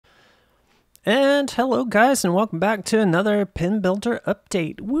And hello guys, and welcome back to another PinBuilder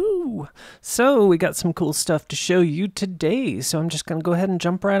update. Woo! So we got some cool stuff to show you today, so I'm just going to go ahead and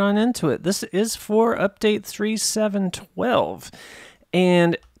jump right on into it. This is for update 3.7.12,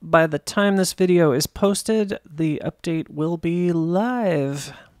 and by the time this video is posted, the update will be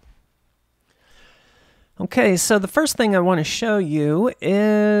live. Okay, so the first thing I want to show you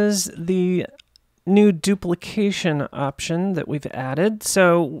is the new duplication option that we've added.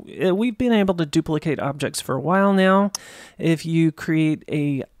 So we've been able to duplicate objects for a while now. If you create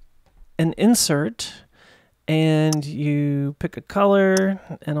an insert and you pick a color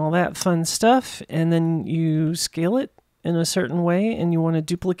and all that fun stuff, and then you scale it in a certain way and you want to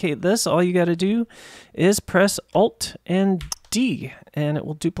duplicate this, all you got to do is press Alt and D and it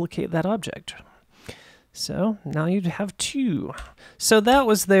will duplicate that object. So now you have two. So that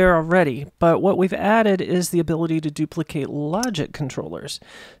was there already, but what we've added is the ability to duplicate logic controllers.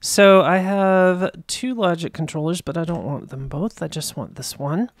 So I have two logic controllers, but I don't want them both. I just want this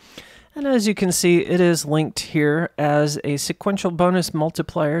one. And as you can see, it is linked here as a sequential bonus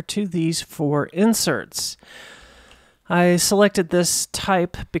multiplier to these four inserts. I selected this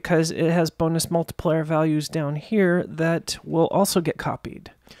type because it has bonus multiplier values down here that will also get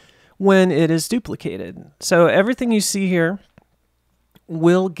copied when it is duplicated. So everything you see here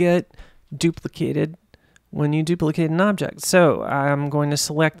will get duplicated when you duplicate an object. So I'm going to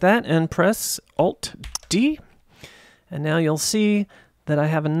select that and press Alt D. And now you'll see that I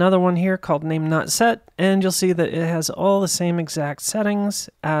have another one here called name not set, and you'll see that it has all the same exact settings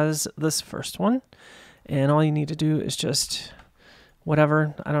as this first one. And all you need to do is just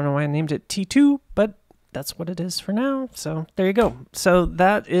whatever, I don't know why I named it T2, but that's what it is for now. So there you go. So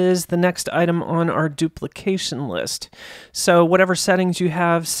that is the next item on our duplication list. So whatever settings you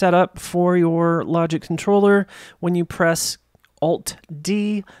have set up for your logic controller, when you press Alt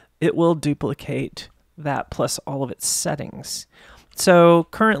D, it will duplicate that plus all of its settings. So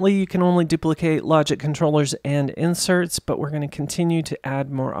currently you can only duplicate logic controllers and inserts, but we're going to continue to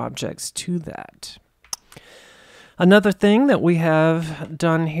add more objects to that. Another thing that we have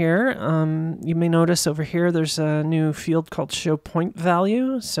done here, you may notice over here there's a new field called Show Point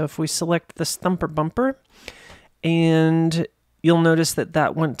Value. So if we select this thumper bumper, and you'll notice that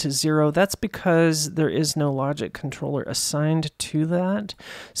that went to 0. That's because there is no logic controller assigned to that.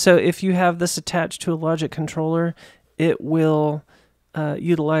 So if you have this attached to a logic controller, it will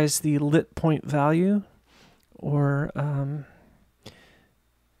utilize the lit point value or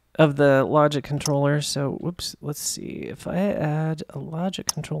of the logic controller. So whoops, let's see if I add a logic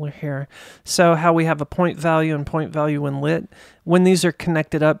controller here. So how we have a point value and point value when lit, when these are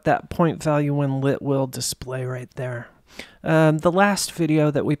connected up, that point value when lit will display right there. The last video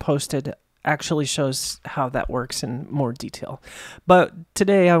that we posted actually shows how that works in more detail, but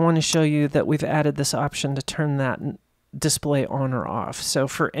today I want to show you that we've added this option to turn that display on or off. So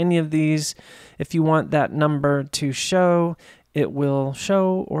for any of these, if you want that number to show, it will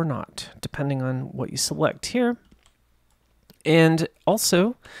show or not, depending on what you select here. And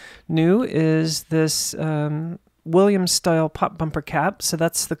also new is this Williams style pop bumper cap. So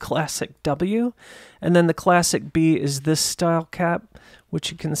that's the classic W. And then the classic B is this style cap,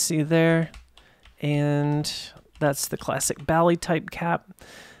 which you can see there. And that's the classic Bally type cap.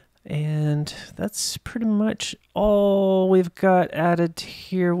 And that's pretty much all we've got added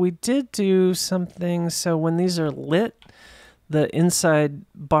here. We did do something, so when these are lit, the inside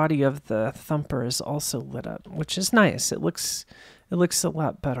body of the thumper is also lit up, which is nice. It looks a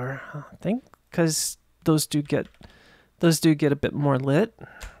lot better, I think, because those do get a bit more lit.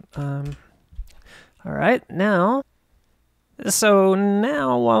 All right, now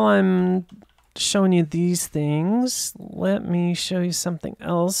while I'm showing you these things, let me show you something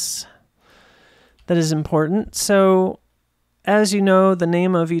else that is important. So as you know, the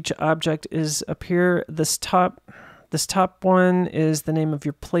name of each object is up here. This top one is the name of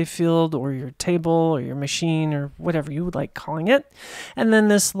your playfield or your table or your machine or whatever you would like calling it. And then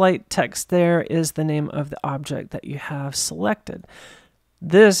this light text there is the name of the object that you have selected.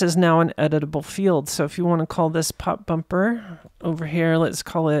 This is now an editable field. So if you want to call this pop bumper over here, let's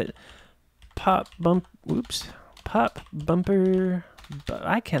call it pop bumper, but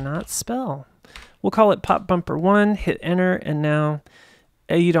I cannot spell. We'll call it pop bumper 1, hit enter, and now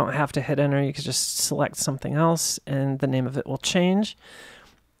you don't have to hit enter, you can just select something else and the name of it will change.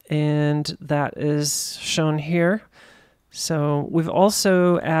 And that is shown here. So we've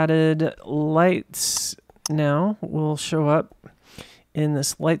also added lights now will show up in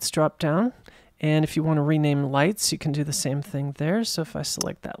this lights drop down. And if you want to rename lights, you can do the same thing there. So if I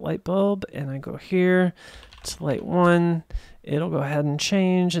select that light bulb and I go here to light 1, it'll go ahead and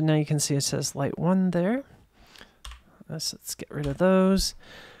change. And now you can see it says light 1 there. Let's get rid of those.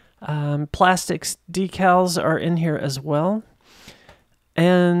 Plastics decals are in here as well.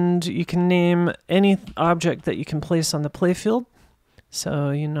 And you can name any object that you can place on the playfield. So,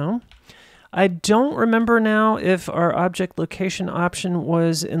 you know. I don't remember now if our object location option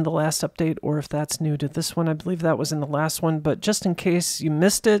was in the last update or if that's new to this one. I believe that was in the last one, but just in case you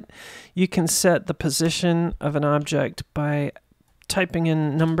missed it, you can set the position of an object by typing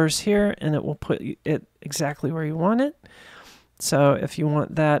in numbers here, and it will put it exactly where you want it. So if you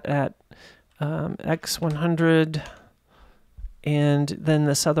want that at x100, and then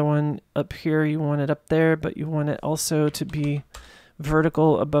this other one up here, you want it up there, but you want it also to be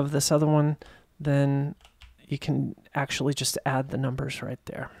vertical above this other one, then you can actually just add the numbers right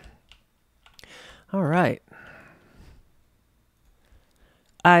there. All right.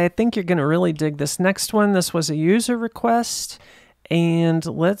 I think you're going to really dig this next one. This was a user request, and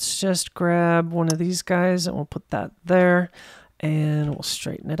let's just grab one of these guys and we'll put that there and we'll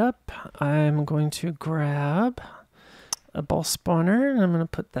straighten it up. I'm going to grab a ball spawner and I'm going to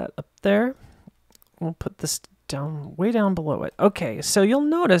put that up there. We'll put this down, way down below it. Okay, so you'll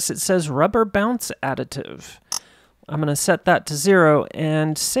notice it says rubber bounce additive. I'm going to set that to 0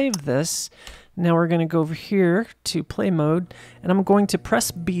 and save this. Now we're going to go over here to play mode, and I'm going to press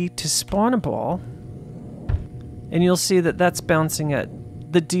B to spawn a ball, and you'll see that that's bouncing at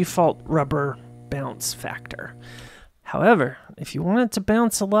the default rubber bounce factor. However, if you want it to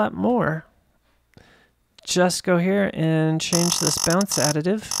bounce a lot more, just go here and change this bounce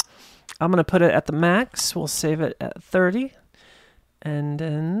additive. I'm going to put it at the max. We'll save it at 30. And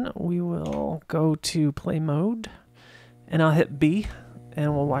then we will go to play mode. And I'll hit B.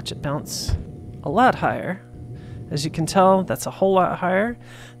 And we'll watch it bounce a lot higher. As you can tell, that's a whole lot higher.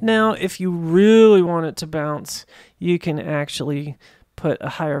 Now, if you really want it to bounce, you can actually put a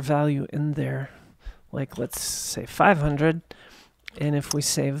higher value in there. Like, let's say 500. And if we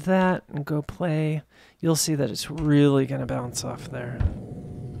save that and go play, you'll see that it's really going to bounce off there.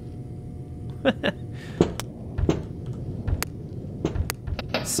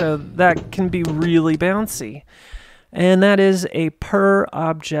 So that can be really bouncy, and that is a per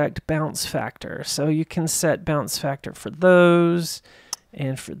object bounce factor. So you can set bounce factor for those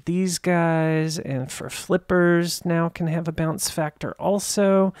and for these guys, and for flippers now can have a bounce factor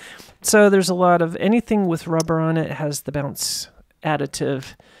also. So there's a lot of anything with rubber on it has the bounce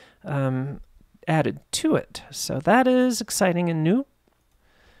additive added to it. So that is exciting and new.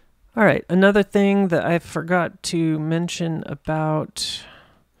 All right, another thing that I forgot to mention about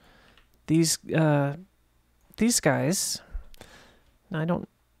these guys. I don't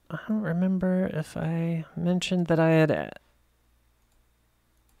remember if I mentioned that I had.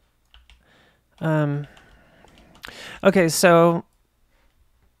 Okay, so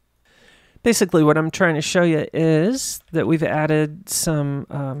basically what I'm trying to show you is that we've added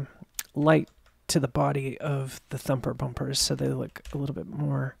some light to the body of the thumper bumpers so they look a little bit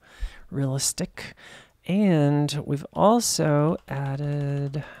more realistic. And we've also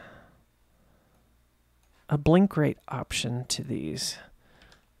added a blink rate option to these.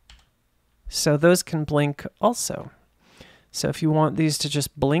 So those can blink also. So if you want these to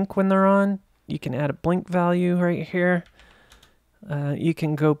just blink when they're on, you can add a blink value right here. You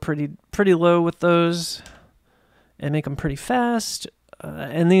can go pretty low with those and make them pretty fast.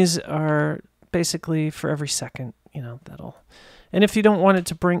 And these are basically for every second, you know, that'll. And if you don't want it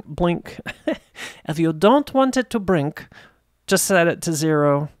to blink, if you don't want it to blink, just set it to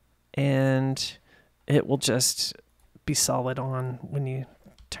 0 and it will just be solid on when you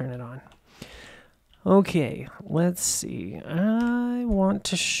turn it on. Okay, let's see. I want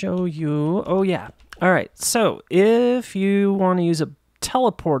to show you. Oh, yeah. All right. So if you want to use a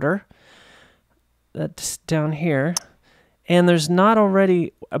teleporter, that's down here, and there's not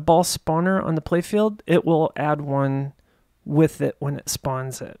already a ball spawner on the playfield, it will add one with it when it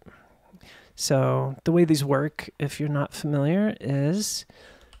spawns it. So the way these work, if you're not familiar, is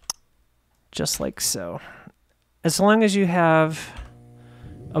just like so. As long as you have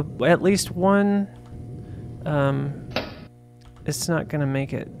at least one, it's not going to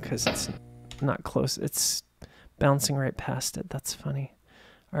make it because it's not close. It's bouncing right past it. That's funny.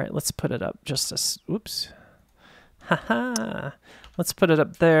 All right, let's put it up just as, oops. Haha. Let's put it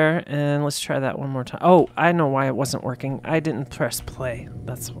up there and let's try that one more time. Oh, I know why it wasn't working. I didn't press play.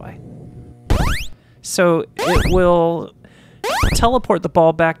 That's why. So it will teleport the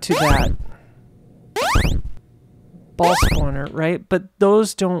ball back to that ball spawner, right? But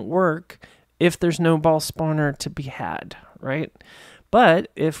those don't work if there's no ball spawner to be had, right?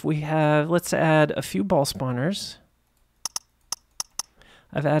 But if we have, let's add a few ball spawners.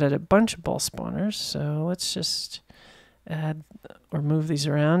 I've added a bunch of ball spawners, so let's just add or move these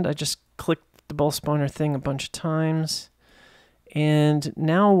around. I just clicked the ball spawner thing a bunch of times. And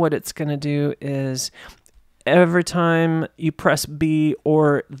now what it's going to do is every time you press B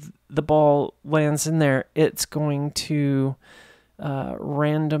or the ball lands in there, it's going to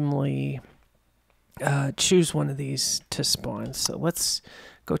randomly choose one of these to spawn. So let's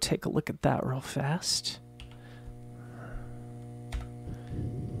go take a look at that real fast.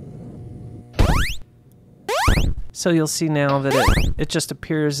 So you'll see now that it just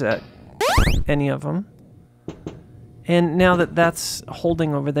appears at any of them. And now that that's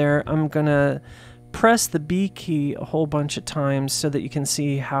holding over there, I'm going to press the B key a whole bunch of times so that you can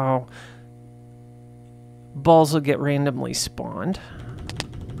see how balls will get randomly spawned.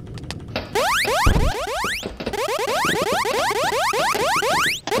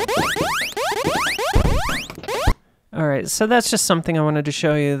 Alright, so that's just something I wanted to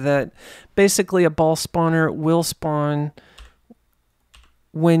show you, that basically a ball spawner will spawn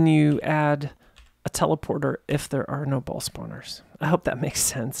when you add a teleporter if there are no ball spawners. I hope that makes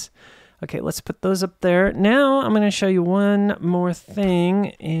sense. Okay, let's put those up there. Now I'm going to show you one more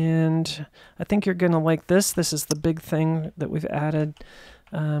thing, and I think you're going to like this. This is the big thing that we've added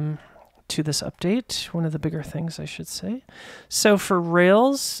to this update. One of the bigger things, I should say. So for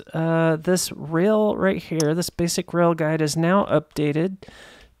rails, this rail right here, this basic rail guide is now updated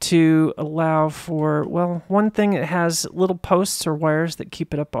to allow for, well, one thing, it has little posts or wires that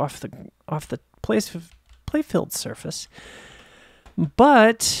keep it up off the playfield surface.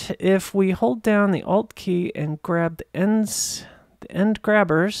 But if we hold down the Alt key and grab the end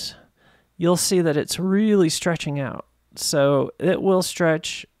grabbers, you'll see that it's really stretching out. So it will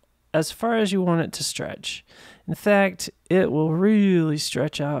stretch as far as you want it to stretch. In fact, it will really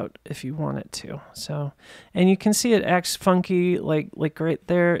stretch out if you want it to. So, and you can see it acts funky, like right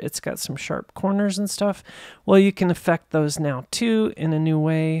there. It's got some sharp corners and stuff. Well, you can affect those now too in a new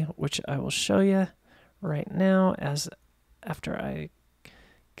way, which I will show you right now after I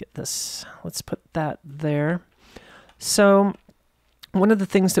get this. Let's put that there. So one of the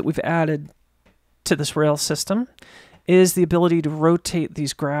things that we've added to this rail system is the ability to rotate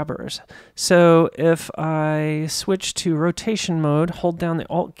these grabbers. So if I switch to rotation mode, hold down the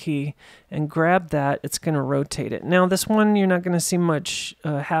Alt key and grab that, it's going to rotate it. Now this one you're not going to see much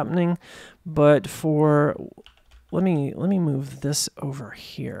happening, but let me move this over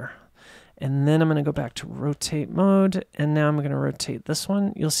here. And then I'm going to go back to rotate mode, and now I'm going to rotate this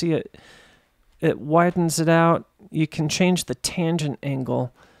one. You'll see it widens it out. You can change the tangent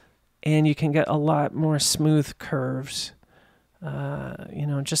angle, and you can get a lot more smooth curves, you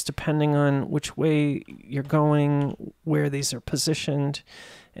know, just depending on which way you're going, where these are positioned,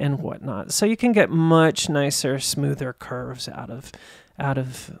 and whatnot. So you can get much nicer, smoother curves out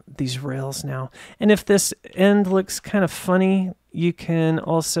of these rails now. And if this end looks kind of funny, you can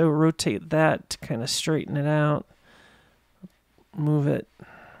also rotate that to kind of straighten it out, move it,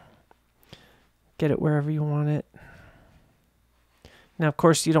 get it wherever you want it. Now, of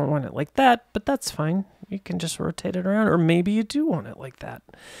course, you don't want it like that, but that's fine. You can just rotate it around, or maybe you do want it like that.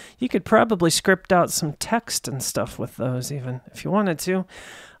 You could probably script out some text and stuff with those even, if you wanted to.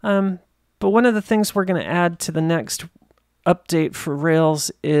 But one of the things we're going to add to the next update for Rails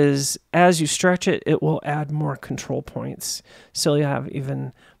is as you stretch it, it will add more control points. So you have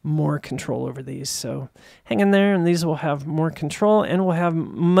even more control over these. So hang in there, and these will have more control, and we'll have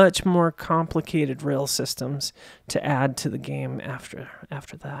much more complicated Rails systems to add to the game after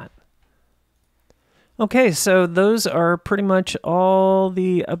that. Okay, so those are pretty much all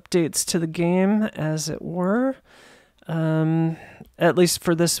the updates to the game, as it were. At least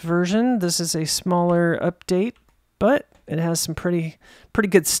for this version, this is a smaller update, but it has some pretty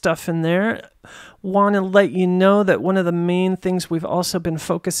good stuff in there. Want to let you know that one of the main things we've also been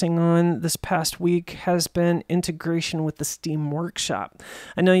focusing on this past week has been integration with the Steam Workshop.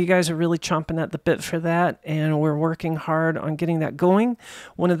 I know you guys are really chomping at the bit for that, and we're working hard on getting that going.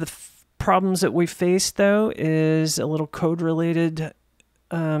 One of the problems that we faced, though, is a little code-related.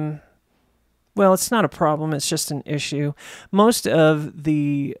 Well, it's not a problem, it's just an issue. Most of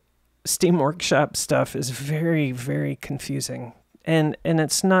the Steam Workshop stuff is very, very confusing. And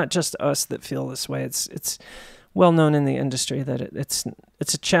it's not just us that feel this way. It's well known in the industry that it's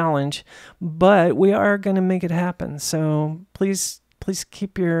a challenge, but we are going to make it happen. So please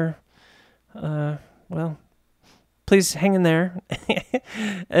keep your please hang in there,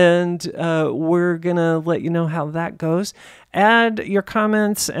 and we're going to let you know how that goes. Add your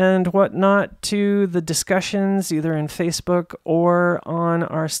comments and whatnot to the discussions, either in Facebook or on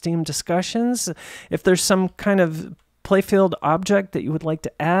our Steam discussions. If there's some kind of playfield object that you would like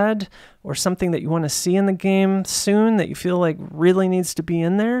to add, or something that you want to see in the game soon that you feel like really needs to be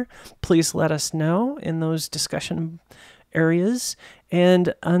in there, please let us know in those discussion areas.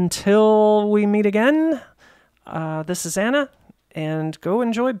 And until we meet again, this is Anna, and go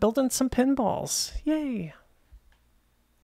enjoy building some pinballs. Yay!